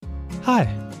Hi,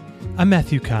 I'm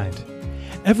Matthew Kind.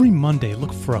 Every Monday,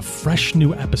 look for a fresh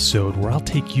new episode where I'll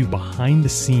take you behind the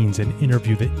scenes and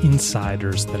interview the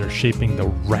insiders that are shaping the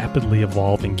rapidly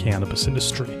evolving cannabis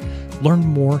industry. Learn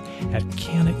more at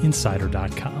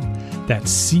cannainsider.com.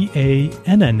 That's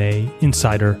CANNA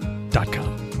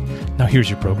insider.com. Now here's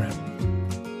your program.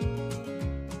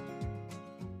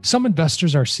 Some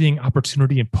investors are seeing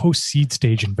opportunity in post-seed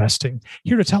stage investing.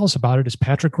 Here to tell us about it is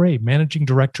Patrick Ray, Managing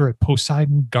Director at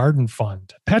Poseidon Garden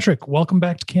Fund. Patrick, welcome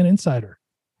back to Canna Insider.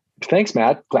 Thanks,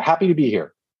 Matt. Happy to be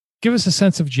here. Give us a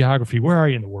sense of geography. Where are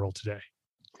you in the world today?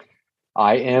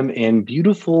 I am in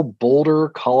beautiful Boulder,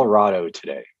 Colorado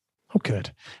today. Oh,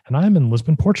 good. And I'm in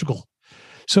Lisbon, Portugal.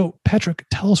 So, Patrick,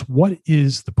 tell us, what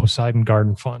is the Poseidon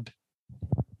Garden Fund?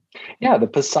 Yeah, the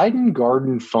Poseidon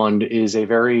Garden Fund is a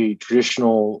very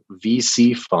traditional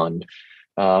VC fund,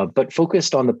 but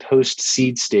focused on the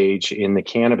post-seed stage in the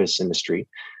cannabis industry.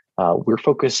 We're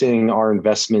focusing our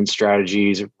investment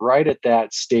strategies right at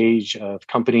that stage of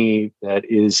company that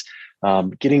is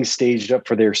getting staged up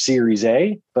for their Series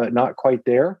A, but not quite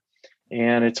there.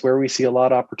 And it's where we see a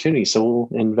lot of opportunity. So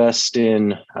we'll invest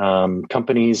in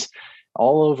companies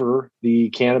all over the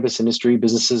cannabis industry,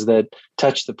 businesses that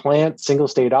touch the plant, single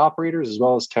state operators, as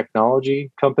well as technology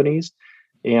companies.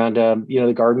 And,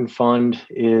 the Garden Fund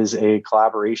is a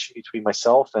collaboration between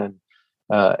myself and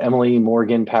Emily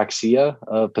Morgan Paxia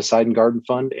of Poseidon Garden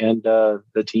Fund and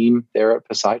the team there at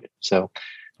Poseidon. So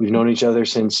we've known each other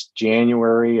since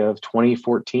January of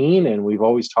 2014, and we've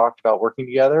always talked about working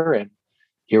together, and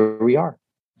here we are.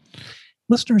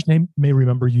 Listeners may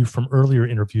remember you from earlier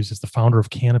interviews as the founder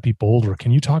of Canopy Boulder.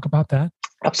 Can you talk about that?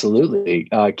 Absolutely.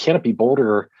 Canopy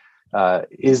Boulder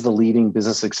is the leading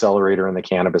business accelerator in the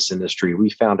cannabis industry.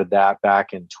 We founded that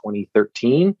back in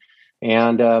 2013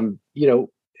 and,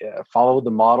 followed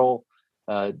the model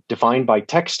defined by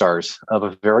Techstars of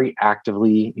a very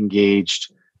actively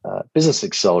engaged business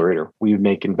accelerator. We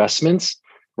make investments,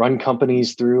 run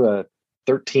companies through a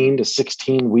 13 to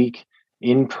 16 week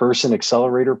in-person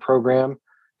accelerator program,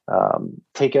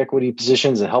 take equity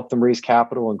positions and help them raise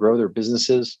capital and grow their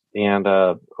businesses. And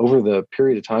over the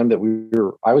period of time that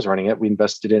I was running it, we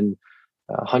invested in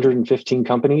 115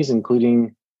 companies,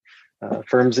 including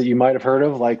firms that you might have heard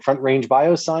of, like Front Range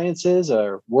Biosciences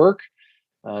or Work,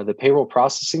 the payroll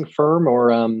processing firm, or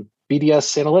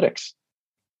BDS Analytics.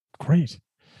 Great.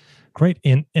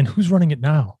 And who's running it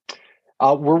now?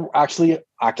 We're actually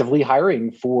actively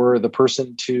hiring for the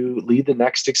person to lead the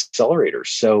next accelerator.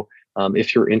 So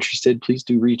if you're interested, please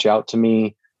do reach out to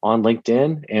me on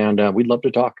LinkedIn, and we'd love to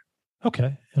talk.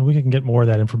 Okay. And we can get more of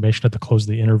that information at the close of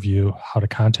the interview, how to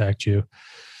contact you.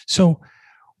 So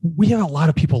we have a lot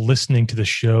of people listening to the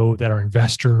show that are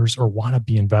investors or want to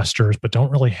be investors, but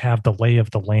don't really have the lay of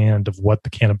the land of what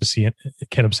the cannabis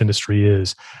industry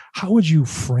is. How would you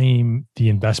frame the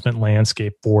investment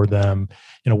landscape for them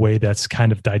in a way that's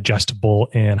kind of digestible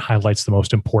and highlights the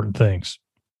most important things?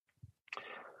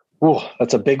 Oh,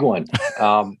 that's a big one.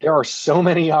 There are so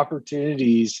many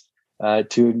opportunities to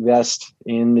invest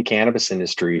in the cannabis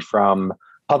industry, from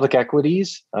public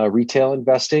equities, retail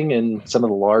investing in some of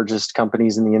the largest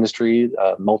companies in the industry,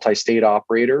 multi-state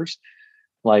operators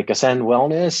like Ascend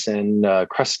Wellness and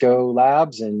Cresco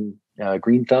Labs and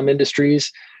Green Thumb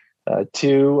Industries,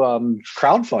 to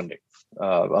crowdfunding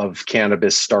of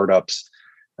cannabis startups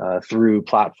through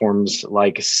platforms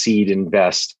like Seed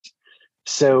Invest,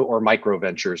 or micro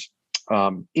ventures.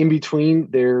 In between,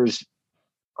 there's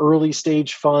early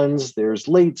stage funds, there's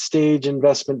late stage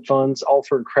investment funds, all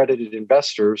for accredited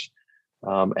investors.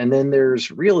 And then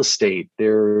there's real estate,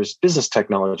 there's business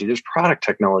technology, there's product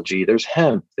technology, there's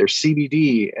hemp, there's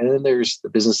CBD, and then there's the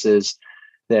businesses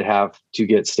that have to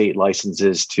get state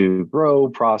licenses to grow,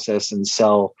 process, and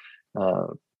sell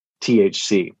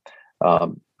THC.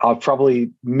 I've probably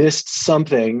missed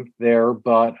something there,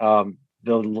 but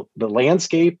the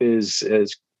landscape is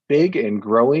as big and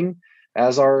growing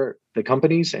as are the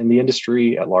companies and the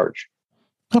industry at large.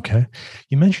 Okay.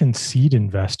 You mentioned Seed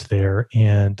Invest there,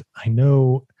 and I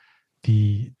know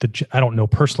I don't know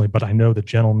personally, but I know the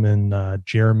gentleman,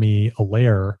 Jeremy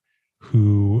Allaire,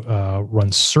 who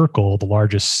runs Circle, the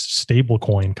largest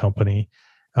stablecoin company.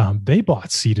 They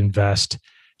bought Seed Invest.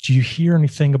 Do you hear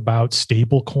anything about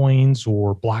stablecoins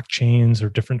or blockchains or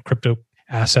different crypto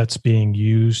assets being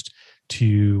used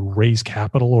to raise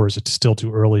capital, or is it still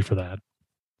too early for that?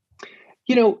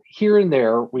 Here and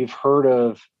there, we've heard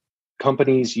of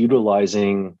companies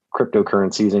utilizing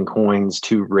cryptocurrencies and coins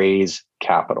to raise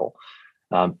capital.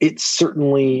 It's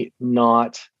certainly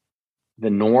not the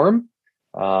norm.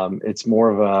 It's more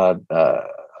of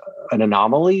an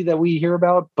anomaly that we hear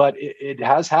about, but it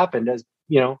has happened as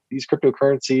these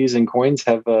cryptocurrencies and coins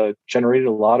have generated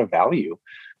a lot of value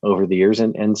over the years,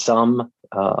 and some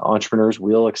entrepreneurs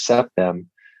will accept them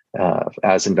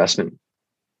as investment.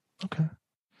 Okay.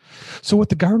 So with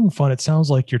the Garden Fund, it sounds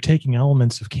like you're taking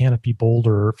elements of Canopy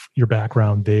Boulder, your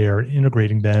background there,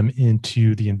 integrating them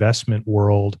into the investment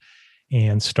world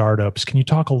and startups. Can you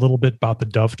talk a little bit about the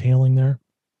dovetailing there?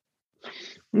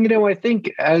 I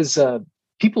think as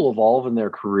people evolve in their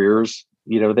careers,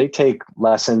 they take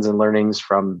lessons and learnings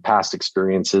from past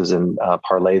experiences and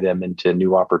parlay them into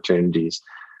new opportunities.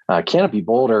 Canopy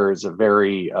Boulder is a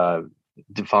very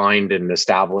defined and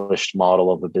established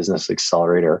model of a business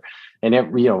accelerator, and it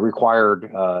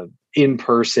required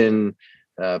in-person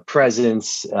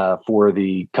presence for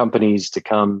the companies to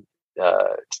come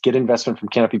to get investment from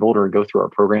Canopy Boulder and go through our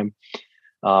program.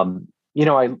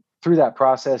 I through that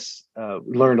process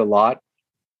learned a lot.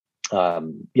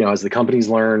 As the companies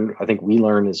learn, I think we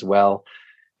learn as well.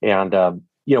 And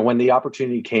when the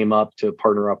opportunity came up to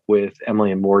partner up with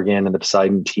Emily and Morgan and the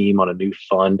Poseidon team on a new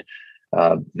fund,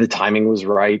 the timing was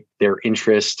right. Their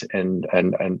interest and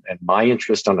my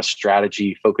interest on a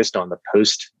strategy focused on the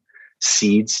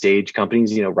post-seed stage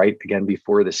companies, right again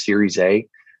before the Series A,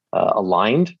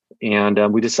 aligned,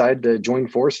 and we decided to join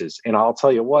forces. And I'll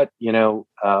tell you what,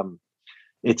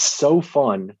 it's so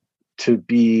fun to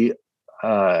be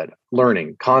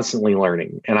constantly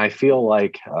learning, and I feel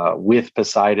like with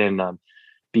Poseidon,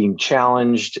 being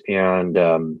challenged and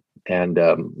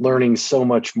learning so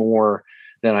much more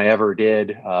than I ever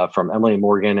did from Emily and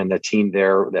Morgan and the team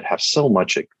there that have so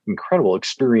much incredible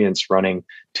experience running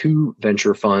 2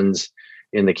 venture funds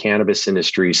in the cannabis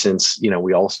industry since,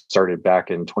 we all started back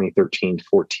in 2013,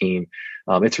 14.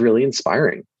 It's really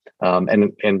inspiring.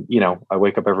 And I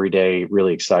wake up every day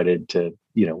really excited to,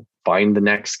 find the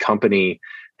next company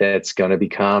that's going to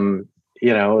become,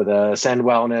 the Ascend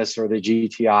Wellness or the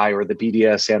GTI or the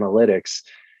BDS Analytics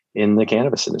in the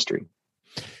cannabis industry.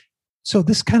 So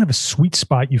this kind of a sweet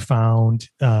spot you found.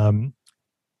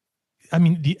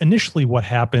 Initially what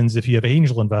happens if you have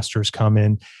angel investors come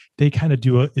in, they kind of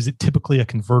is it typically a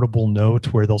convertible note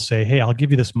where they'll say, hey, I'll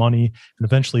give you this money. And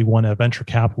eventually when a venture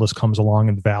capitalist comes along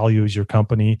and values your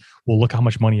company, well, look how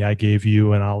much money I gave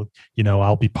you. And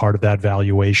I'll be part of that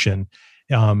valuation.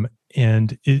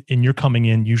 And you're coming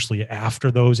in usually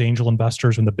after those angel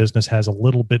investors when the business has a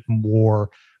little bit more,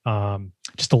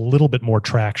 just a little bit more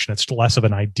traction. It's less of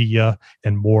an idea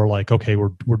and more like, okay,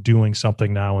 we're doing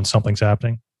something now and something's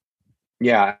happening.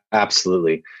 Yeah,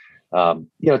 absolutely.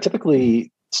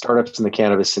 Typically startups in the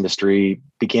cannabis industry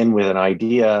begin with an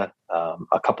idea,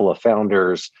 a couple of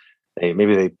founders, they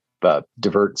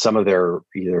divert some of their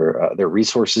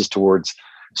resources towards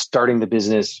starting the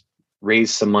business,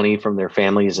 raise some money from their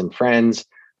families and friends,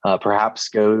 perhaps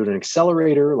go to an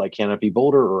accelerator like Canopy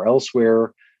Boulder or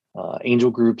elsewhere,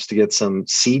 angel groups to get some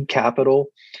seed capital.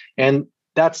 And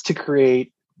that's to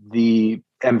create the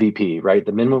MVP, right?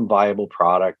 The minimum viable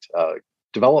product,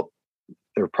 develop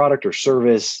their product or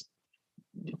service,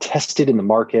 test it in the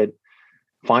market,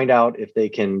 find out if they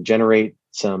can generate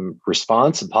some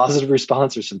response, a positive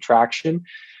response or some traction.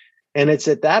 And it's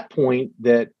at that point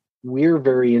that we're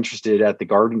very interested at the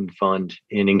Garden Fund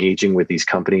in engaging with these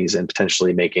companies and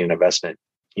potentially making an investment.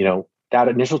 That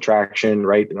initial traction,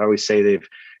 right? I always say they've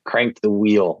cranked the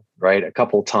wheel, right, a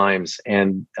couple of times,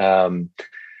 and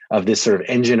of this sort of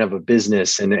engine of a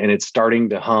business, and it's starting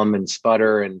to hum and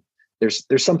sputter, and there's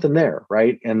something there,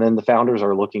 right? And then the founders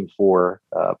are looking for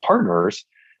partners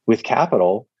with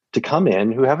capital to come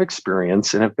in who have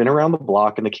experience and have been around the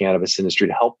block in the cannabis industry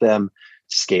to help them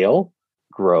scale,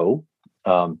 grow,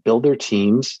 build their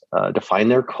teams, define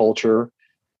their culture,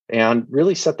 and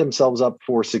really set themselves up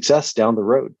for success down the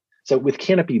road. So with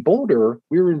Canopy Boulder,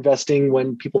 we were investing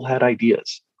when people had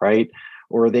ideas, right?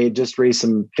 Or they had just raised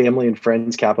some family and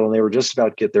friends capital and they were just about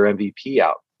to get their MVP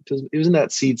out. It was in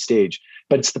that seed stage.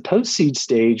 But it's the post-seed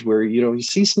stage where, you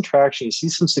see some traction, you see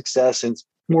some success, and it's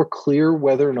more clear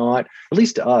whether or not, at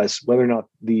least to us, whether or not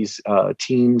these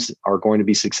teams are going to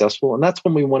be successful. And that's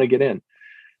when we want to get in.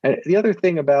 And the other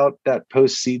thing about that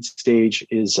post-seed stage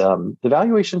is the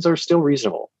valuations are still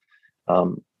reasonable.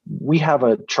 We have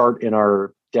a chart in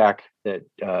our deck that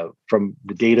from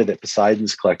the data that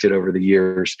Poseidon's collected over the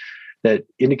years that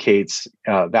indicates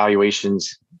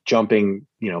valuations jumping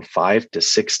 5 to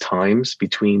 6 times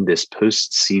between this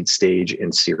post-seed stage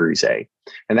and Series A.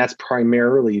 And that's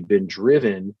primarily been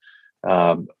driven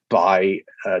by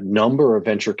a number of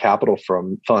venture capital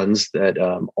from funds that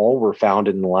all were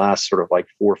founded in the last sort of like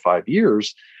 4 or 5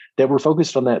 years that were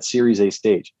focused on that Series A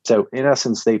stage. So in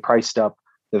essence, they priced up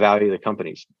the value of the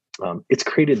companies. It's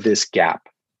created this gap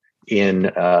in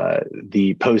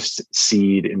the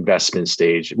post-seed investment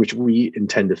stage, which we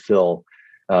intend to fill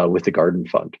with the Garden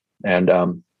Fund. And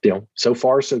so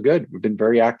far so good. We've been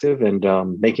very active and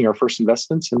making our first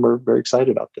investments, and we're very excited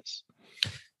about this.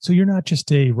 So you're not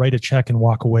just a write a check and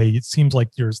walk away. It seems like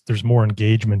there's more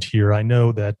engagement here. I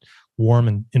know that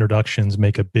warm introductions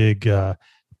make a big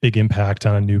impact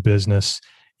on a new business,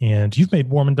 and you've made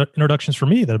warm introductions for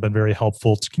me that have been very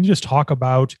helpful. Can you just talk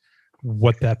about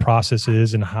what that process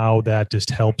is and how that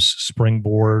just helps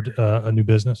springboard a new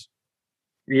business?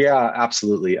 Yeah,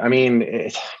 absolutely. I mean,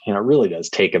 it really does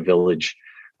take a village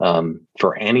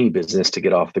for any business to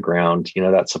get off the ground.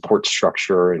 That support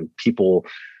structure and people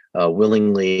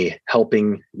willingly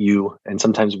helping you and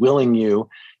sometimes willing you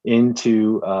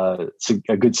into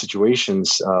good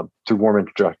situations through warm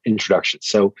introductions.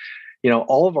 So,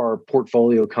 all of our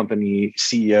portfolio company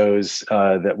CEOs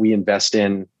that we invest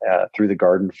in through the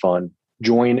Garden Fund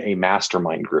join a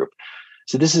mastermind group.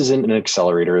 So this isn't an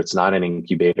accelerator. It's not an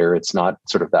incubator. It's not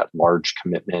sort of that large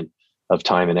commitment of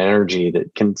time and energy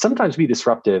that can sometimes be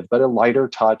disruptive, but a lighter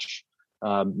touch,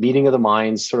 meeting of the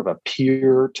minds, sort of a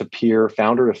peer-to-peer,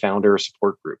 founder-to-founder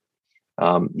support group.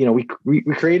 We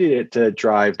created it to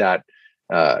drive that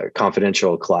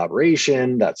confidential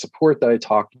collaboration, that support that I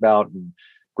talked about, and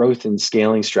growth and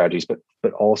scaling strategies,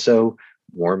 but also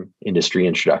warm industry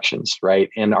introductions, right?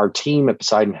 And our team at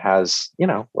Poseidon has,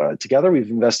 together we've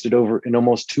invested in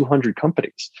almost 200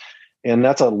 companies, and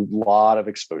that's a lot of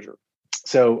exposure.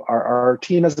 So our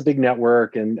team has a big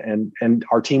network, and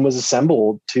our team was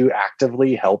assembled to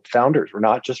actively help founders. We're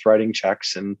not just writing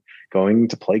checks and going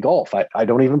to play golf. I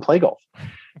don't even play golf.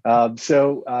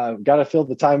 So got to fill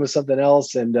the time with something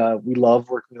else. And we love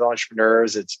working with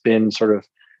entrepreneurs. It's been sort of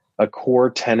a core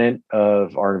tenet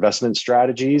of our investment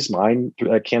strategies. Mine,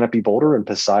 Canopy Boulder and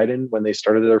Poseidon, when they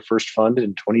started their first fund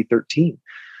in 2013.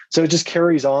 So it just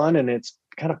carries on, and it's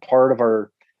kind of part of our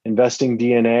investing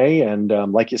DNA. And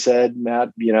like you said, Matt,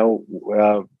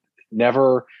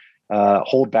 never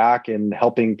hold back in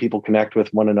helping people connect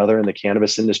with one another in the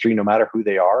cannabis industry, no matter who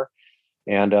they are.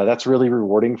 And that's really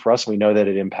rewarding for us. We know that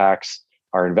it impacts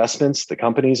our investments, the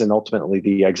companies, and ultimately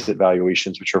the exit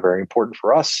valuations, which are very important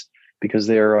for us because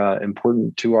they're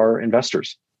important to our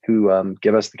investors who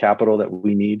give us the capital that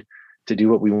we need to do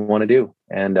what we want to do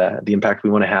and the impact we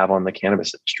want to have on the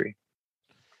cannabis industry.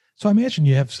 So I imagine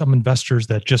you have some investors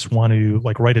that just want to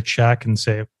write a check and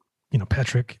say,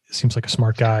 Patrick seems like a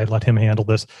smart guy, let him handle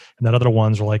this. And then other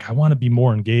ones are like, I want to be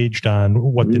more engaged on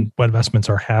what investments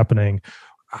are happening.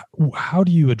 How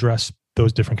do you address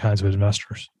those different kinds of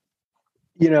investors?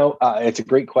 It's a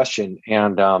great question.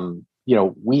 And,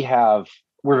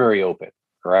 we're very open,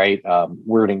 right?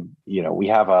 We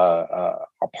have a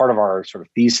part of our sort of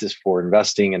thesis for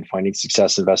investing and finding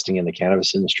success investing in the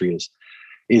cannabis industry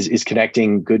is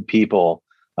connecting good people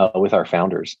with our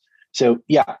founders. So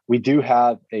yeah, we do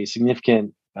have a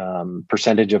significant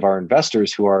percentage of our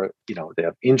investors who are, they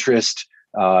have interest,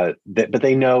 but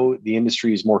they know the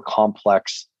industry is more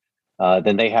complex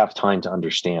than they have time to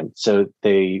understand. So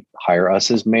they hire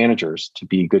us as managers to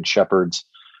be good shepherds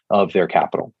of their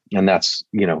capital. And that's,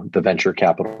 the venture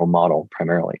capital model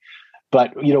primarily.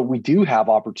 But, we do have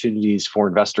opportunities for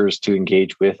investors to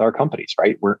engage with our companies,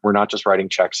 right? We're not just writing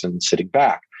checks and sitting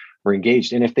back. We're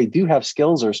engaged. And if they do have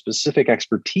skills or specific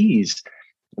expertise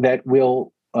that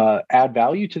will add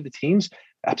value to the teams,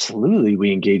 absolutely,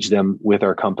 we engage them with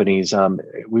our companies.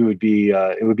 It would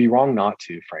be wrong not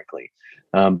to, frankly.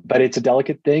 But it's a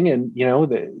delicate thing, and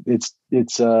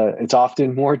it's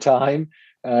often more time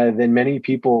than many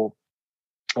people,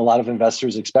 a lot of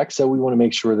investors expect. So we want to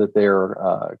make sure that they're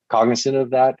cognizant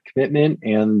of that commitment,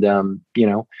 and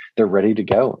they're ready to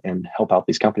go and help out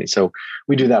these companies. So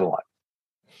we do that a lot.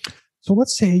 So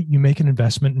let's say you make an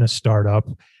investment in a startup.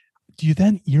 Do you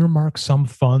then earmark some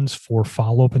funds for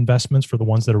follow-up investments for the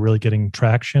ones that are really getting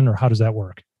traction, or how does that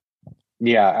work?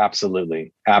 Yeah,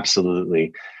 absolutely.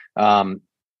 Absolutely.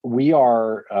 We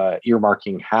are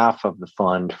earmarking half of the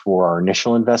fund for our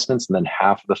initial investments and then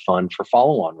half of the fund for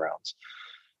follow-on rounds.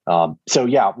 So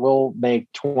yeah, we'll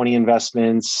make 20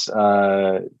 investments, maybe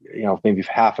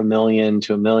 $500,000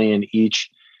 to $1 million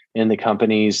each in the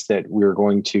companies that we're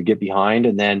going to get behind,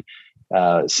 and then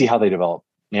see how they develop.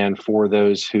 And for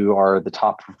those who are the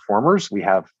top performers, we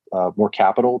have more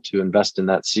capital to invest in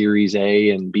that Series A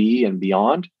and B and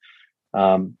beyond.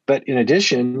 But in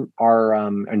addition, our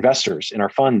investors in our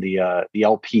fund, the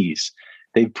LPs,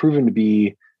 they've proven to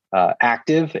be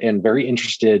active and very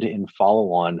interested in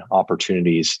follow-on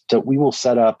opportunities. So we will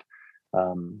set up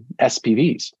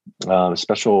SPVs,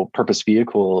 special purpose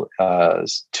vehicle,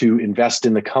 to invest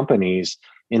in the companies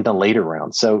in the later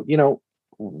round. So,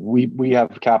 we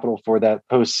have capital for that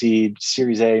post seed,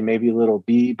 Series A, maybe a little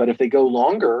B. But if they go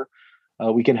longer,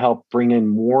 we can help bring in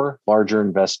more larger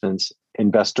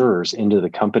investors into the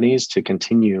companies to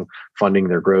continue funding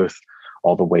their growth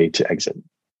all the way to exit.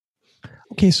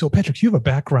 Okay, so Patrick, you have a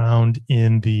background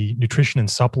in the nutrition and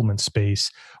supplement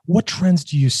space. What trends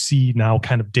do you see now,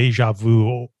 kind of deja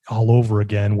vu all over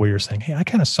again, where you're saying, hey, I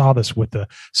kind of saw this with the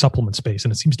supplement space,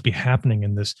 and it seems to be happening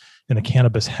in the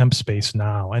cannabis hemp space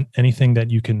now? And anything that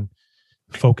you can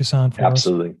focus on for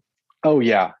Absolutely. us? Oh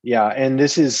yeah. And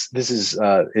this is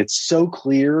it's so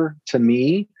clear to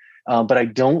me, but I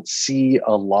don't see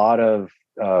a lot of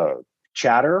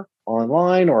chatter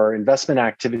online or investment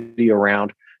activity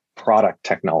around product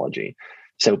technology.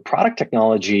 So product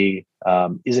technology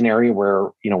is an area where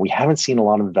we haven't seen a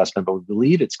lot of investment, but we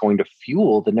believe it's going to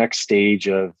fuel the next stage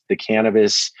of the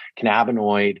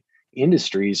cannabinoid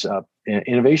industry's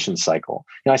innovation cycle.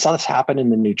 I saw this happen in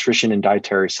the nutrition and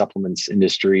dietary supplements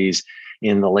industries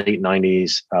in the late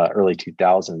 90s, early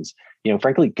 2000s.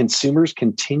 Frankly, consumers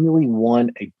continually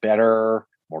want a better,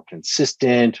 more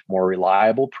consistent, more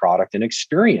reliable product and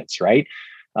experience, right?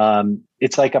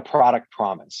 It's like a product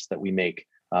promise that we make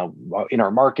in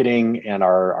our marketing and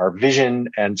our vision.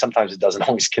 And sometimes it doesn't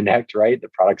always connect, right? The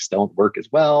products don't work as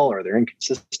well, or they're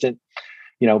inconsistent.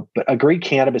 But a great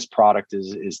cannabis product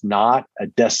is not a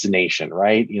destination,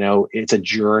 right? It's a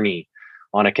journey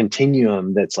on a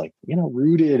continuum that's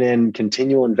rooted in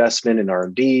continual investment in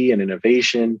R&D and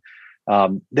innovation.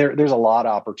 There's a lot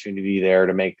of opportunity there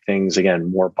to make things, again,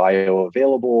 more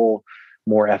bioavailable,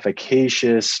 more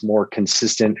efficacious, more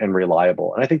consistent and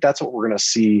reliable. And I think that's what we're going to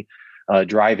see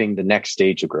driving the next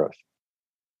stage of growth.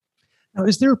 Now,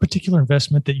 is there a particular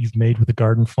investment that you've made with the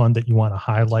Garden Fund that you want to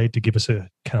highlight to give us a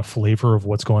kind of flavor of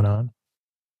what's going on?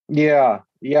 Yeah.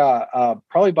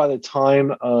 Probably by the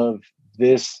time of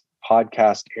this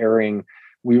podcast airing,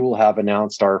 we will have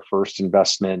announced our first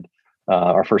investments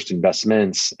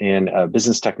in a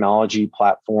business technology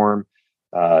platform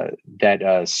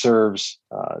that serves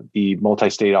the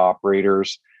multi-state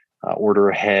operators, order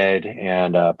ahead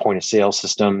and point of sale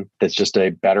system that's just a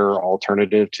better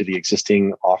alternative to the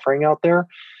existing offering out there.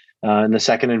 And the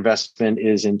second investment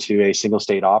is into a single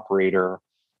state operator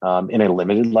in a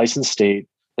limited license state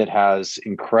that has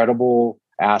incredible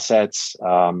assets,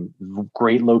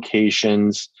 great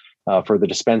locations for the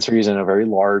dispensaries, and a very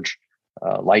large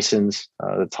license,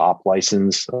 the top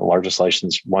license, the largest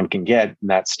license one can get in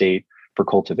that state for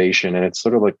cultivation. And it's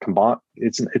sort of like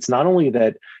it's not only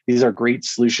that these are great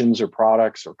solutions or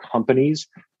products or companies,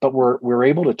 but we're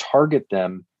able to target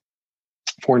them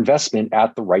for investment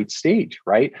at the right stage,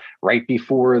 right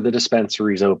before the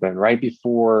dispensaries open, right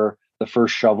before the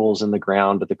first shovels in the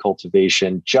ground at the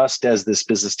cultivation, just as this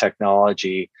business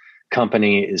technology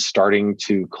company is starting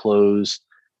to close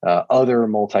other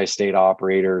multi-state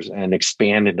operators and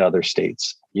expand into other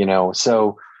states.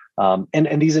 So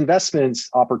and these investments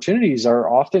opportunities are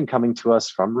often coming to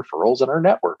us from referrals in our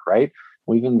network, right?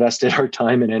 We've invested our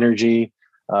time and energy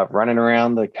running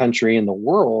around the country and the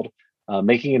world,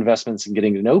 making investments and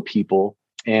getting to know people,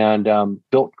 and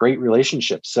built great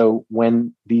relationships. So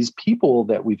when these people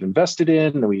that we've invested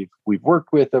in and we've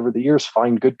worked with over the years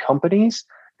find good companies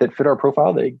that fit our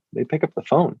profile, they pick up the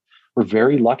phone. We're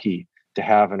very lucky to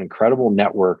have an incredible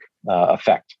network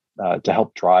effect to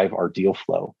help drive our deal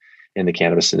flow in the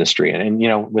cannabis industry. And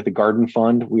with the Garden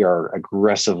Fund, we are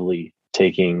aggressively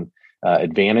taking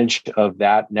advantage of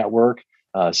that network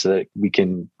so that we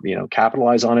can,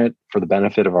 capitalize on it for the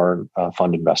benefit of our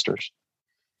fund investors.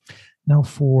 Now,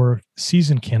 for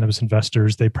seasoned cannabis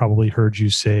investors, they probably heard you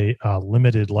say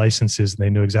limited licenses, and they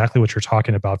know exactly what you're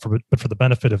talking about. But for the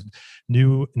benefit of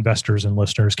new investors and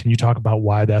listeners, can you talk about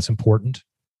why that's important?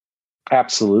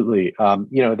 Absolutely.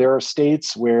 There are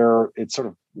states where it's sort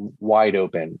of wide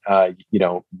open.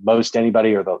 Most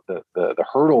anybody, or the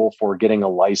hurdle for getting a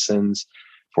license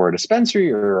for a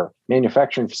dispensary or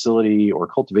manufacturing facility or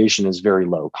cultivation is very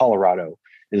low. Colorado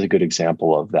is a good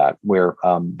example of that, where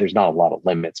there's not a lot of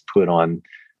limits put on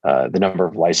the number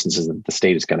of licenses that the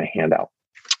state is going to hand out.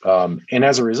 And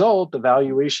as a result, the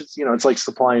valuations, it's like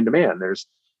supply and demand. There's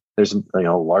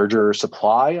larger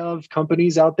supply of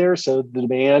companies out there. So the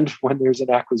demand when there's an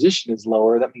acquisition is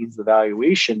lower. That means the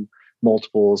valuation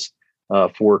multiples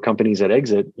for companies that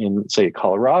exit in, say,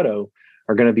 Colorado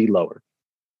are going to be lower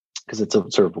because it's a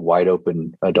sort of wide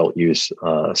open adult use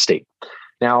state.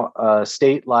 Now, a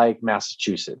state like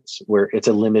Massachusetts, where it's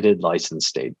a limited license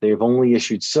state, they've only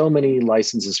issued so many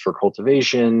licenses for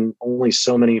cultivation, only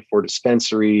so many for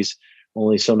dispensaries,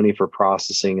 only so many for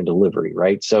processing and delivery,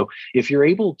 right? So if you're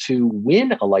able to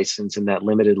win a license in that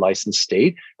limited license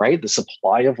state, right, the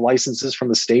supply of licenses from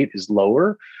the state is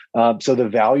lower. So the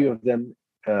value of them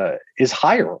is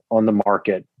higher on the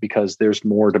market because there's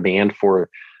more demand for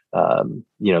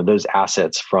those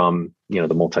assets from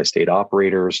the multi-state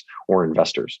operators or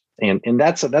investors, and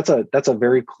that's a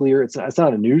very clear. It's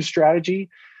not a new strategy,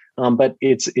 but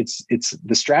it's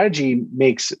the strategy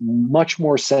makes much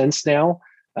more sense now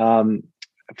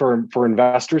for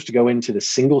investors to go into the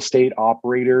single state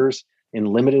operators in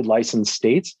limited license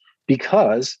states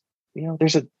because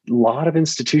there's a lot of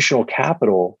institutional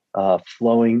capital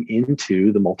flowing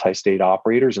into the multi-state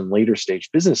operators and later stage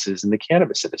businesses in the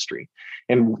cannabis industry.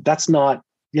 And that's not,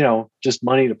 just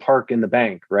money to park in the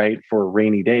bank, right, for a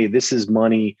rainy day. This is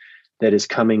money that is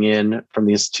coming in from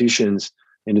the institutions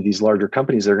into these larger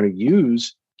companies they're going to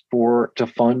use to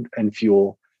fund and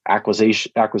fuel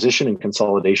acquisition and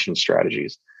consolidation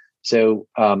strategies. So,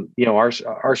 our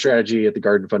strategy at the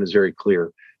Garden Fund is very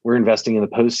clear. We're investing in the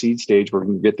post-seed stage where we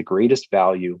can get the greatest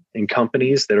value in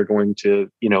companies that are going to,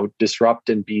 disrupt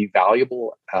and be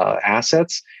valuable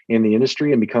assets in the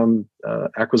industry and become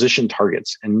acquisition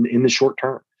targets and in the short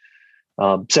term.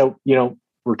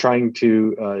 We're trying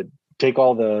to take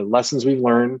all the lessons we've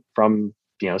learned from,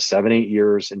 7-8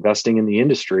 years investing in the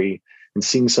industry and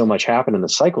seeing so much happen and the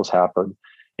cycles happen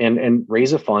and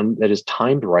raise a fund that is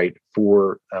timed right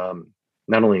for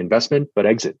not only investment, but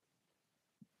exit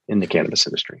in the cannabis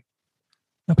industry.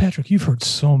 Now, Patrick, you've heard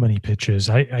so many pitches.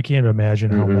 I can't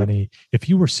imagine how many. If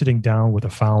you were sitting down with a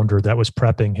founder that was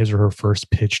prepping his or her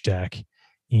first pitch deck,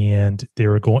 and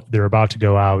they're about to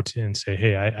go out and say,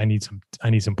 "Hey, I need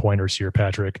some pointers here,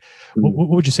 Patrick." What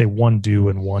would you say one do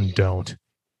and one don't?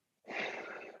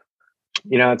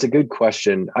 It's a good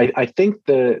question. I think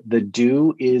the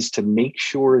do is to make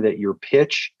sure that your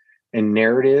pitch and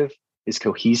narrative is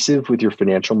cohesive with your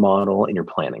financial model and your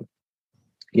planning.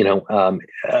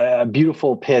 A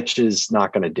beautiful pitch is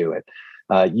not going to do it.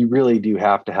 You really do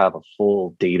have to have a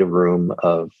full data room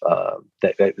of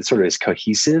that sort of is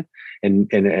cohesive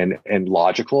and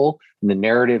logical, and the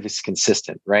narrative is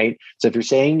consistent, right? So if you're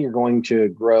saying you're going to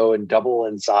grow and double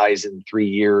in size in 3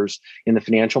 years in the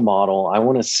financial model, I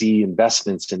want to see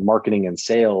investments in marketing and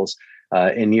sales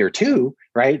in year 2,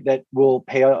 right? That will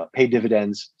pay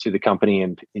dividends to the company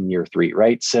in year 3,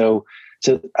 right? So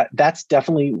that's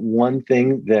definitely one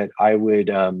thing that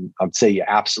I'd say you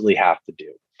absolutely have to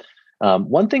do.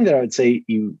 One thing that I would say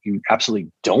you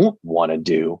absolutely don't want to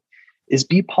do is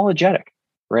be apologetic,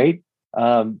 right?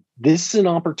 This is an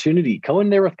opportunity. Go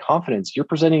in there with confidence. You're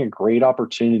presenting a great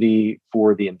opportunity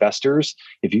for the investors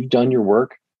if you've done your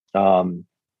work. And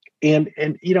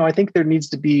I think there needs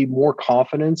to be more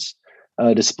confidence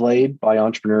displayed by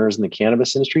entrepreneurs in the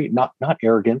cannabis industry, not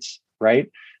arrogance, right?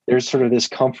 There's sort of this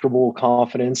comfortable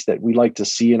confidence that we like to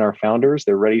see in our founders.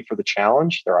 They're ready for the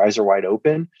challenge. Their eyes are wide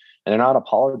open, and they're not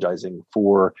apologizing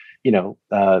for,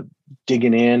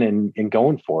 digging in and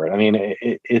going for it. I mean,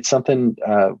 it's something,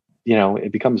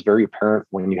 it becomes very apparent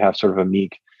when you have sort of a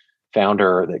meek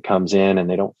founder that comes in and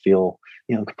they don't feel,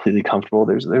 completely comfortable.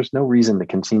 There's no reason to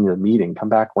continue the meeting. Come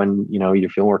back when, you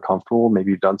feel more comfortable. Maybe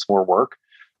you've done some more work.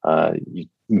 You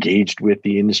engaged with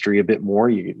the industry a bit more.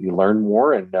 You learn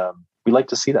more, and we like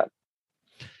to see that.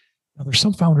 Now, there's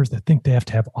some founders that think they have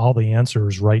to have all the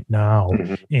answers right now.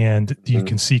 And you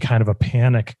can see kind of a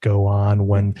panic go on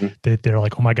when they're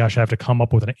like, oh my gosh, I have to come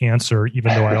up with an answer,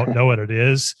 even though I don't know what it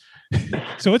is.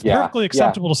 So it's perfectly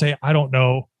acceptable to say, I don't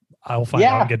know. I'll find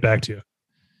out and get back to you.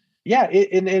 Yeah.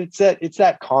 It's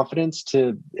that confidence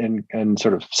and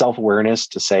sort of self-awareness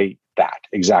to say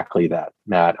exactly that,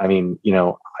 Matt. I mean,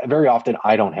 very often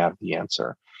I don't have the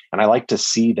answer. And I like to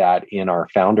see that in our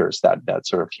founders, that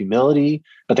sort of humility,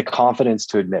 but the confidence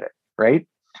to admit it, right?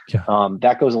 Yeah.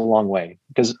 That goes a long way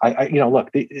because look,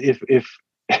 if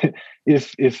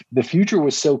the future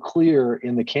was so clear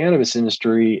in the cannabis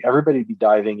industry, everybody'd be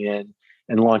diving in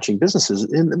and launching businesses.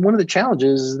 And one of the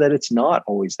challenges is that it's not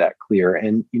always that clear,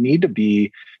 and you need to be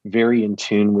very in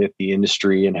tune with the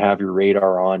industry and have your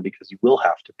radar on, because you will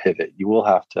have to pivot. You will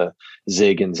have to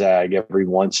zig and zag every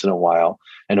once in a while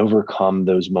and overcome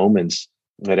those moments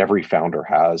that every founder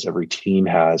has, every team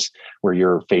has, where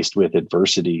you're faced with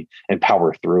adversity and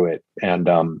power through it. And,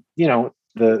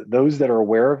 those that are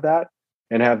aware of that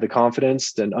and have the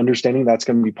confidence and understanding that's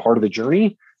going to be part of the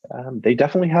journey, they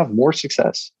definitely have more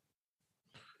success.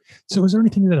 So is there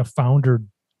anything that a founder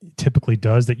typically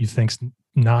does that you think's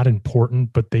not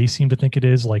important, but they seem to think it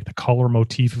is, like the color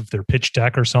motif of their pitch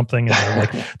deck or something? And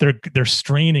they're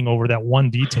straining over that one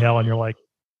detail, and you're like,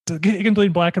 it can be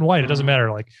black and white. It doesn't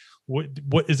matter. Like,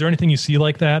 what is there anything you see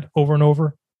like that over and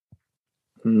over?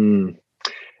 Hmm.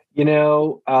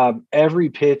 Every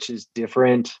pitch is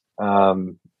different.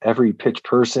 Every pitch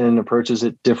person approaches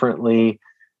it differently.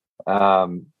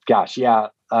 Gosh, yeah.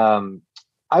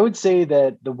 I would say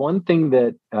that the one thing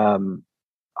that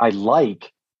I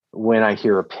like when I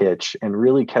hear a pitch and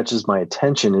really catches my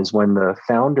attention is when the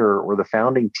founder or the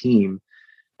founding team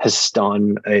has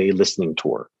done a listening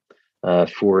tour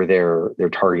for their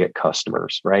target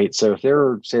customers, right? So if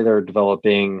they're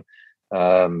developing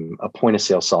a point of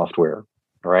sale software,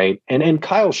 right? And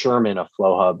Kyle Sherman of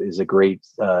FlowHub is a great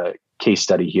case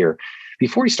study here.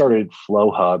 Before he started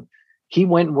FlowHub, he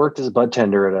went and worked as a bud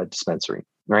tender at a dispensary,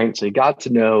 right? So he got to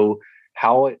know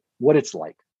what it's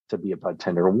like to be a bud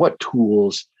tender and what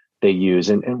tools they use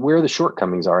and where the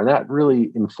shortcomings are. And that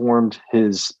really informed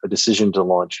his decision to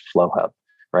launch FlowHub,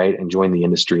 right? And join the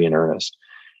industry in earnest.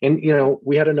 And,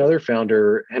 we had another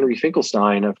founder, Henry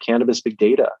Finkelstein of Cannabis Big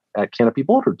Data at Canopy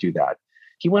Boulder, do that.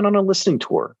 He went on a listening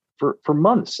tour for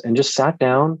months and just sat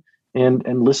down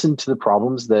and listened to the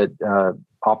problems that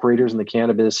operators in the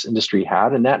cannabis industry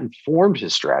had, and that informed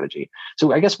his strategy.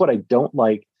 So I guess what I don't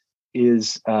like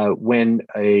is when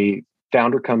a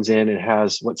founder comes in and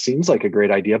has what seems like a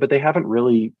great idea, but they haven't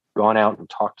really gone out and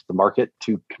talked to the market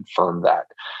to confirm that.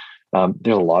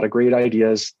 There's a lot of great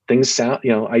ideas. Things sound,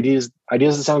 ideas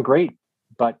that sound great,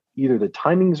 but either the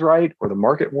timing's right or the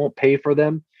market won't pay for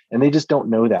them, and they just don't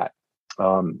know that.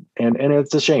 And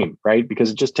it's a shame, right?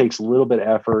 Because it just takes a little bit of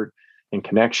effort and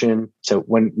connection. So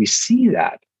when we see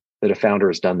that a founder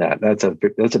has done that, that's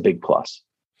a big plus.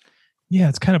 Yeah,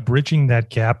 it's kind of bridging that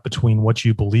gap between what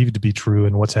you believe to be true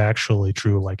and what's actually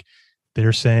true. Like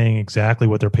they're saying exactly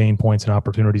what their pain points and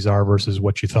opportunities are versus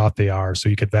what you thought they are. So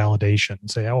you get validation and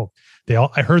say, oh,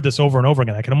 I heard this over and over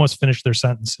again. I can almost finish their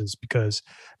sentences because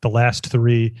the last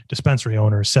 3 dispensary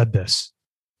owners said this.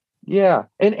 Yeah.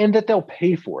 And that they'll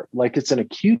pay for it. Like it's an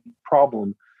acute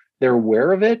problem. They're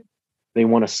aware of it. They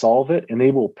want to solve it, and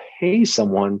they will pay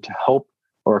someone to help,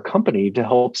 or a company to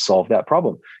help solve that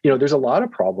problem. There's a lot of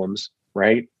problems,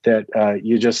 right, that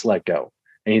you just let go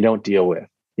and you don't deal with.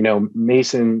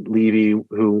 Mason Levy,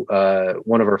 who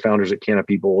one of our founders at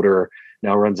Canopy Boulder,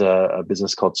 now runs a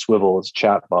business called Swivel. It's a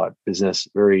chatbot business,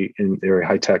 very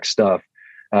high tech stuff.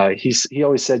 He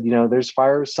always said, there's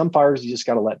some fires you just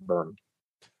got to let burn,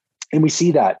 and we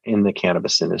see that in the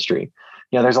cannabis industry.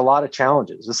 There's a lot of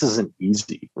challenges. This isn't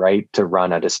easy, right, to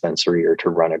run a dispensary or to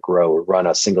run a grow or run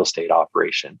a single state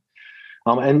operation.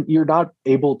 And you're not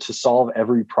able to solve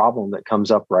every problem that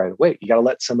comes up right away. You got to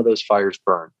let some of those fires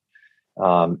burn.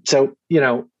 So,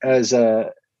 as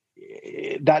that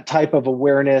type of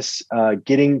awareness,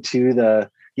 getting to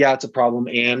it's a problem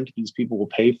and these people will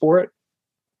pay for it,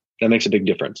 that makes a big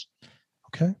difference.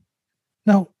 Okay.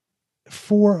 Now,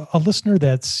 for a listener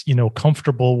that's,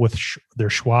 comfortable with their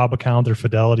Schwab account, their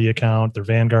Fidelity account, their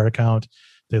Vanguard account,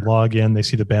 they log in, they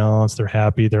see the balance, they're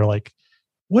happy. They're like,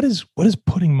 what is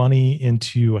putting money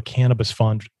into a cannabis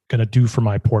fund going to do for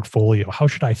my portfolio? How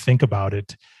should I think about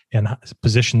it, and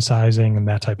position sizing and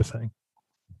that type of thing?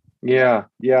 Yeah.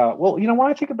 Well, when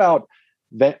I think about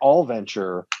all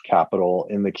venture capital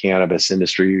in the cannabis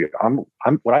industry,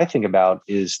 what I think about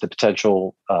is the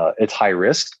potential. It's high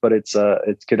risk, but it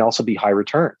can also be high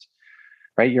returns,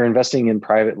 right? You're investing in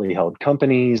privately held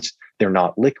companies. They're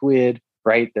not liquid,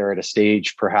 right? They're at a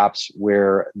stage perhaps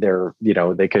where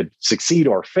they could succeed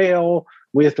or fail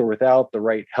with or without the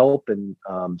right help and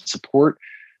support.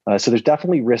 So there's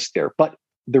definitely risk there, but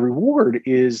the reward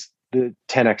is the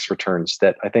 10x returns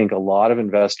that I think a lot of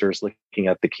investors looking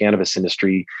at the cannabis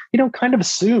industry, kind of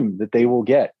assume that they will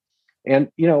get. And,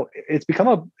 it's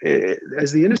become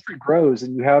as the industry grows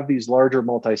and you have these larger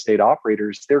multi-state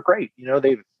operators, they're great.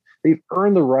 They've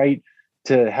earned the right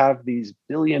to have these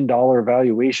billion-dollar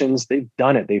valuations. They've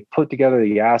done it. They've put together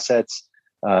the assets,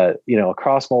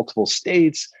 across multiple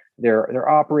states. They're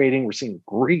operating. We're seeing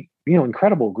great,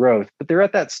 incredible growth, but they're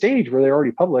at that stage where they're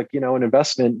already public. An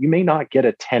investment, you may not get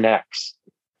a 10x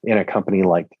in a company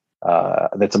like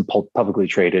that's a publicly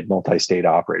traded multi-state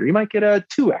operator. You might get a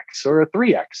 2x or a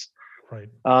 3x. Right.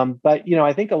 But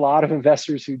I think a lot of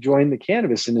investors who join the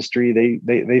cannabis industry,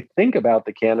 they think about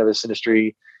the cannabis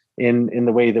industry in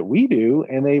the way that we do,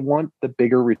 and they want the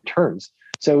bigger returns.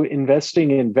 So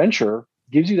investing in venture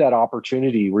gives you that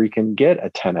opportunity where you can get a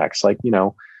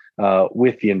 10x,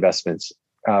 with the investments.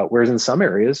 Whereas in some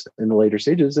areas in the later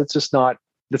stages, it's just not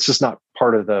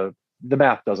part of the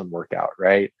math doesn't work out,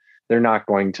 right? They're not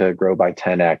going to grow by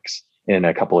 10x in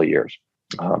a couple of years.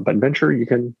 But in venture, you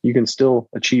can still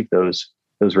achieve those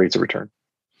rates of return.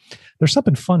 There's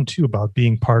something fun too about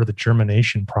being part of the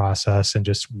germination process and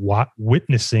just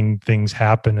witnessing things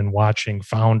happen and watching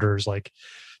founders like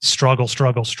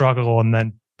struggle, and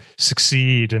then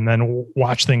succeed, and then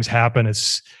watch things happen.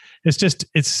 It's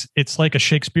like a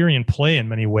Shakespearean play in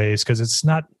many ways, because it's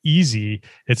not easy.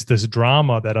 It's this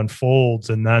drama that unfolds,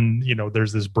 and then,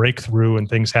 there's this breakthrough and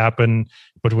things happen.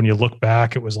 But when you look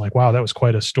back, it was like, wow, that was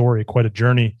quite a story, quite a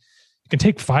journey. It can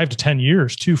take 5 to 10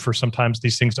 years too for sometimes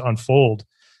these things to unfold.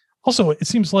 Also, it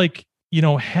seems like,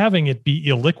 having it be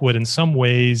illiquid in some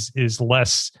ways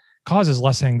causes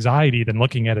less anxiety than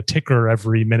looking at a ticker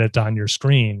every minute on your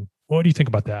screen. What do you think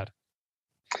about that?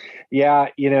 Yeah,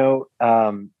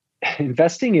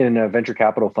 investing in a venture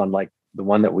capital fund like the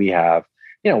one that we have,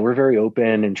 we're very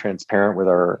open and transparent with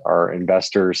our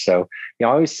investors. So, I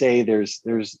always say there's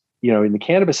in the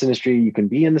cannabis industry, you can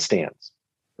be in the stands,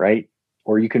 right?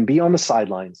 Or you can be on the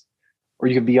sidelines, or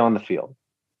you can be on the field.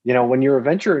 When you're a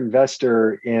venture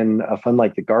investor in a fund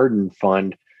like the Garden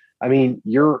Fund, I mean,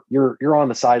 you're on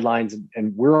the sidelines,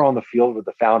 and we're on the field with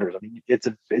the founders. I mean, it's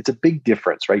a big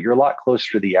difference, right? You're a lot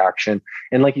closer to the action.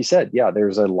 And like you said, yeah,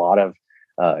 there's a lot of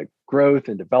growth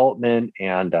and development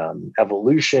and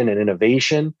evolution and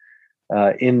innovation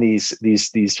in these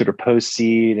sort of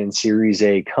post-seed and Series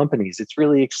A companies. It's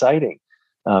really exciting,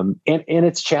 and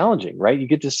it's challenging, right? You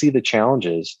get to see the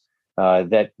challenges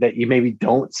that you maybe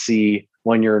don't see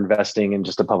when you're investing in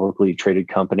just a publicly traded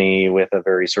company with a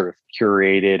very sort of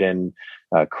curated and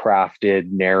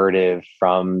crafted narrative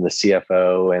from the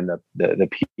CFO and the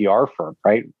PR firm,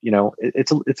 right?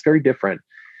 It's very different.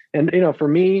 And for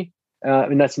me,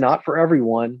 and that's not for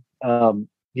everyone. I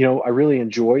really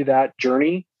enjoy that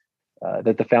journey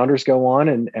that the founders go on,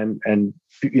 and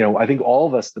I think all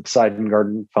of us, the Poseidon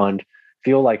Garden Fund,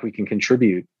 feel like we can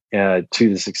contribute to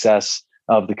the success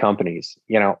of the companies.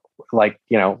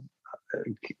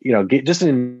 Get just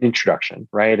an introduction,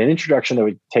 right? An introduction that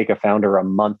would take a founder a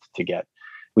month to get,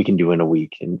 we can do in a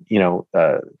week. And,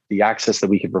 the access that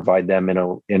we can provide them in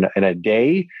a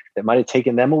day that might've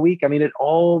taken them a week. I mean, it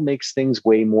all makes things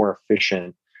way more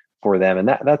efficient for them. And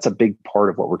that's a big part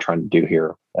of what we're trying to do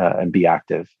here, and be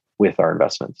active with our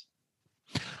investments.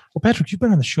 Well, Patrick, you've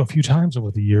been on the show a few times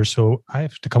over the years, so I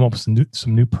have to come up with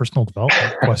some new personal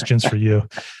development questions for you.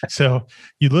 So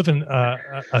you live in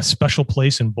a special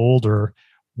place in Boulder.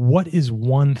 What is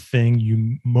one thing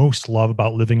you most love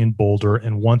about living in Boulder,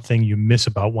 and one thing you miss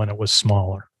about when it was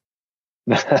smaller?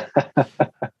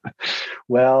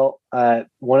 Well,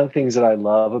 one of the things that I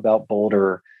love about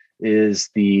Boulder is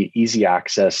the easy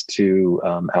access to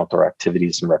outdoor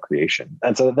activities and recreation.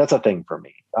 And so that's a thing for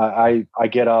me. I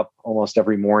get up almost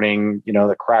every morning,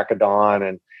 the crack of dawn,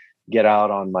 and get out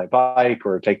on my bike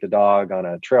or take the dog on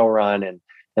a trail run.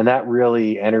 And that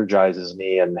really energizes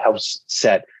me and helps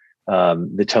set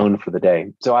the tone for the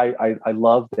day. So I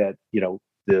love that,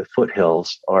 the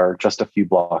foothills are just a few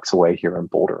blocks away here in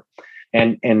Boulder.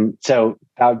 And so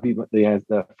that would be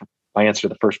my answer to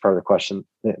the first part of the question.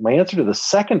 My answer to the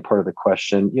second part of the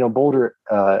question, Boulder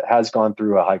has gone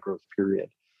through a high growth period.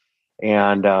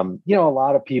 And, a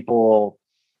lot of people,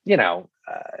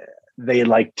 they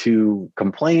like to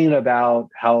complain about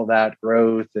how that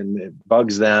growth and it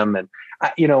bugs them. And,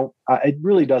 it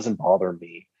really doesn't bother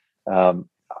me.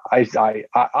 I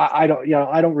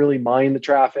don't really mind the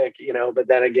traffic, but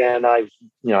then again, I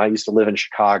used to live in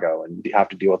Chicago and have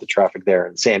to deal with the traffic there,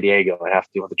 and San Diego and have to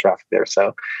deal with the traffic there.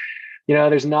 So,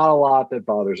 there's not a lot that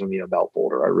bothers me about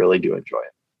Boulder. I really do enjoy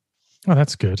it. Oh,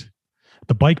 that's good.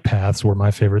 The bike paths were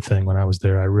my favorite thing when I was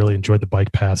there. I really enjoyed the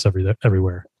bike paths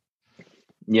everywhere.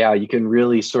 Yeah, you can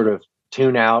really sort of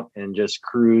tune out and just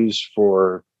cruise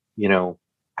for,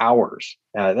 hours.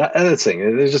 That's the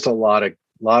thing. There's just a lot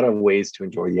of ways to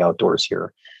enjoy the outdoors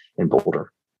here in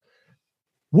Boulder.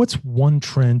 What's one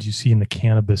trend you see in the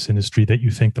cannabis industry that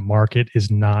you think the market is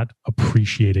not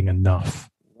appreciating enough?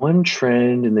 One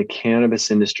trend in the cannabis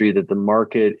industry that the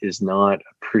market is not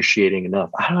appreciating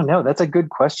enough. I don't know. That's a good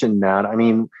question, Matt. I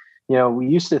mean, we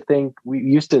used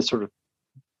to sort of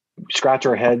scratch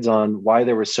our heads on why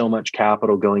there was so much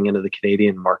capital going into the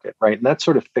Canadian market, right? And that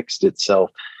sort of fixed itself.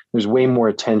 There's way more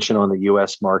attention on the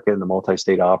US market and the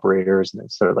multi-state operators. And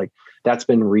it's sort of like that's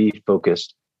been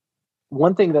refocused.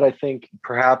 One thing that I think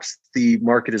perhaps the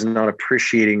market is not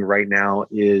appreciating right now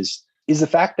is the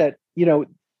fact that,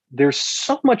 there's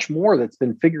so much more that's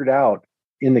been figured out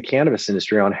in the cannabis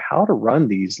industry on how to run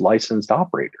these licensed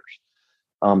operators.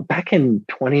 Back in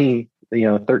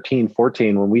 2013,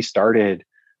 14, when we started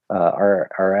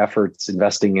our efforts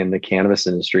investing in the cannabis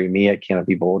industry, me at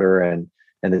Canopy Boulder and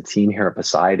the team here at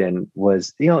Poseidon,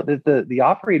 was, the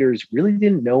operators really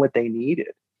didn't know what they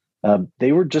needed.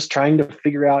 They were just trying to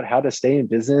figure out how to stay in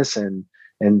business and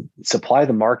supply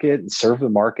the market and serve the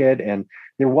market. And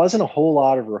there wasn't a whole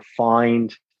lot of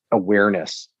refined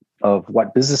awareness of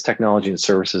what business technology and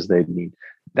services they need,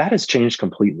 that has changed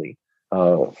completely.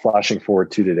 Flashing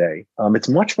forward to today, it's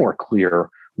much more clear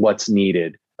what's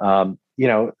needed. We're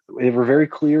very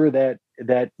clear that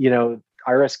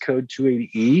IRS Code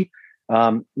 280E,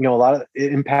 a lot of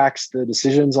it impacts the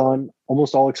decisions on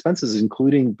almost all expenses,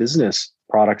 including business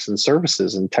products and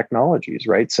services and technologies,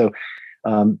 right? So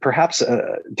perhaps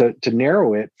to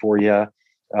narrow it for you,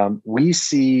 we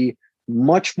see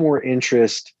much more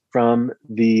interest from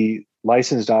the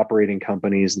licensed operating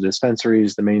companies, the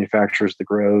dispensaries, the manufacturers, the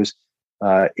grows,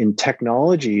 in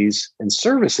technologies and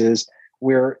services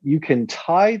where you can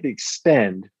tie the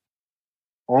spend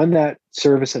on that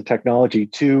service and technology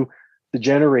to the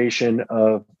generation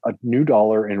of a new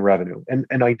dollar in revenue,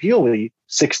 and ideally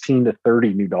 16 to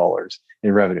 30 new dollars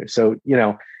in revenue. So,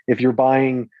 if you're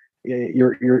buying,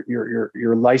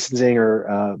 you're licensing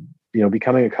or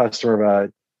becoming a customer of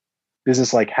a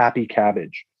business like Happy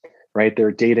Cabbage, right? They're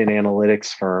a data and analytics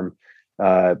firm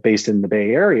based in the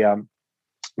Bay Area.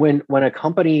 When a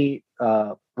company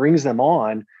brings them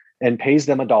on and pays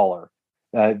them $1,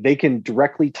 they can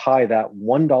directly tie that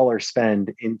 $1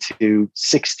 spend into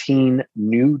 16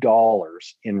 new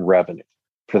dollars in revenue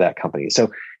for that company.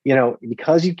 So,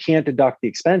 because you can't deduct the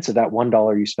expense of that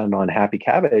 $1 you spend on Happy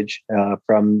Cabbage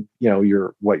from what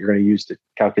you're going to use to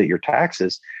calculate your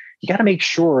taxes, you got to make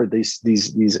sure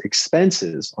these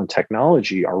expenses on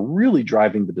technology are really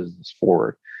driving the business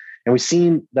forward. And we've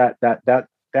seen that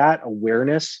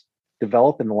awareness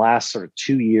develop in the last sort of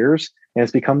 2 years, and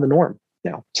it's become the norm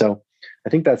now. So I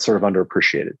think that's sort of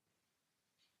underappreciated.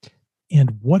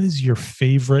 And what is your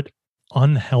favorite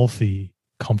unhealthy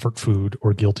comfort food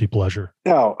or guilty pleasure?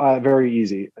 No, very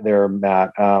easy there,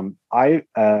 Matt.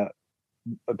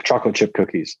 Chocolate chip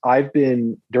cookies.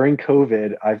 During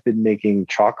COVID, I've been making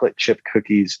chocolate chip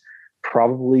cookies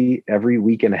probably every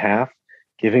week and a half,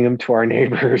 giving them to our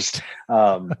neighbors,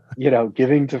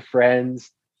 giving to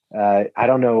friends. I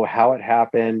don't know how it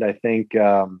happened. I think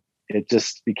it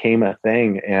just became a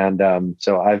thing. And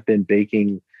so I've been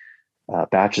baking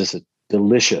batches of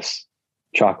delicious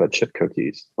chocolate chip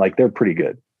cookies. Like, they're pretty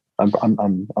good.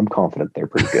 I'm confident they're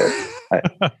pretty good.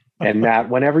 And Matt,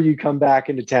 whenever you come back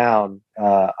into town,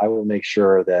 I will make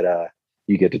sure that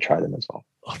you get to try them as well.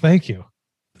 Oh, thank you.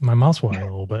 My mouth's watering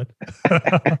a little bit.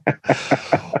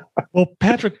 Well,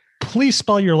 Patrick, please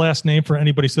spell your last name for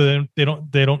anybody so they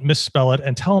don't misspell it,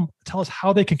 and tell us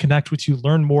how they can connect with you,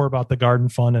 learn more about the Garden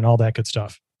Fund and all that good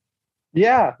stuff.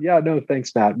 Yeah. No,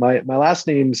 thanks, Matt. My last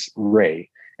name's Rea,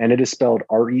 and it is spelled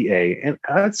REA. And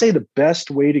I'd say the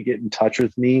best way to get in touch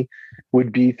with me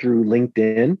would be through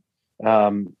LinkedIn.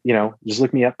 Just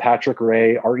look me up, Patrick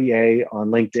Rea, REA on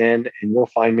LinkedIn, and you'll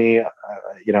find me,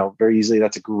 very easily.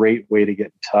 That's a great way to get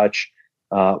in touch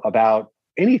about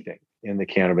anything in the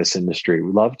cannabis industry.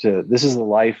 We love to, this is the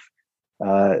life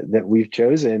that we've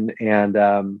chosen. And,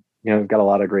 we've got a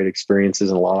lot of great experiences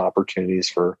and a lot of opportunities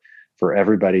for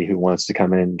everybody who wants to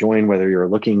come in and join, whether you're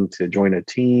looking to join a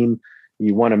team,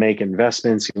 you want to make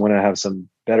investments, you want to have some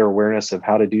better awareness of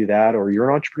how to do that, or you're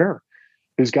an entrepreneur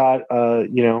who's got, a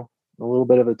little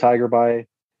bit of a tiger by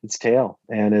its tail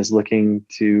and is looking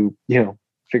to,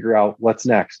 figure out what's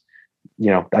next.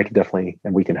 I can definitely,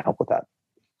 and we can help with that.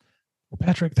 Well,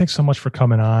 Patrick, thanks so much for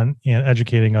coming on and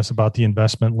educating us about the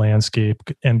investment landscape,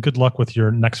 and good luck with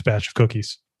your next batch of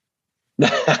cookies.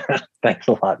 Thanks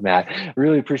a lot, Matt.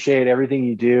 Really appreciate everything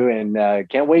you do, and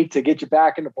can't wait to get you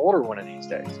back into Boulder one of these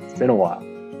days. It's been a while.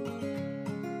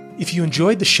 If you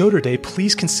enjoyed the show today,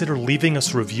 please consider leaving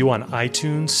us a review on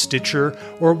iTunes, Stitcher,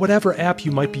 or whatever app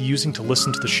you might be using to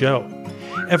listen to the show.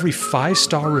 Every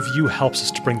 5-star review helps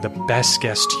us to bring the best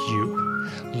guests to you.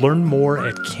 Learn more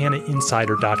at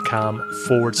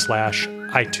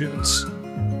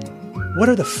cannainsider.com/iTunes. What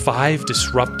are the 5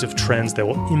 disruptive trends that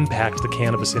will impact the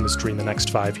cannabis industry in the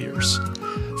next 5 years?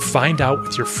 Find out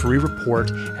with your free report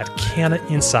at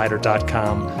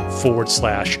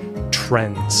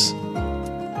cannainsider.com/trends.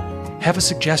 Have a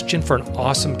suggestion for an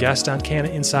awesome guest on Canna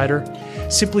Insider?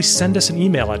 Simply send us an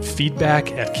email at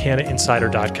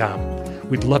feedback@cannainsider.com.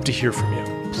 We'd love to hear from you.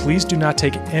 Please do not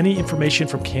take any information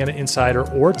from Canna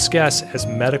Insider or its guests as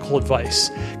medical advice.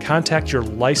 Contact your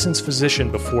licensed physician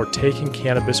before taking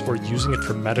cannabis or using it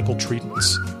for medical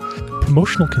treatments.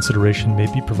 Promotional consideration may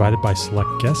be provided by select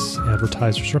guests,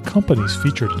 advertisers, or companies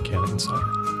featured in Canna Insider.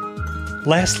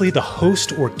 Lastly, the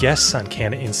host or guests on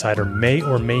Canna Insider may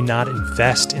or may not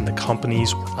invest in the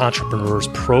companies or entrepreneurs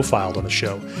profiled on the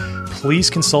show. Please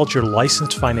consult your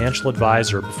licensed financial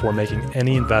advisor before making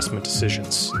any investment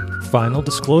decisions. Final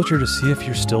disclosure to see if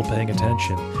you're still paying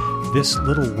attention. This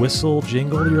little whistle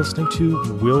jingle you're listening to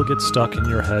will get stuck in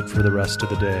your head for the rest of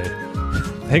the day.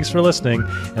 Thanks for listening,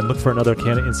 and look for another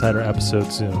Canna Insider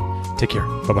episode soon. Take care.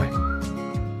 Bye-bye.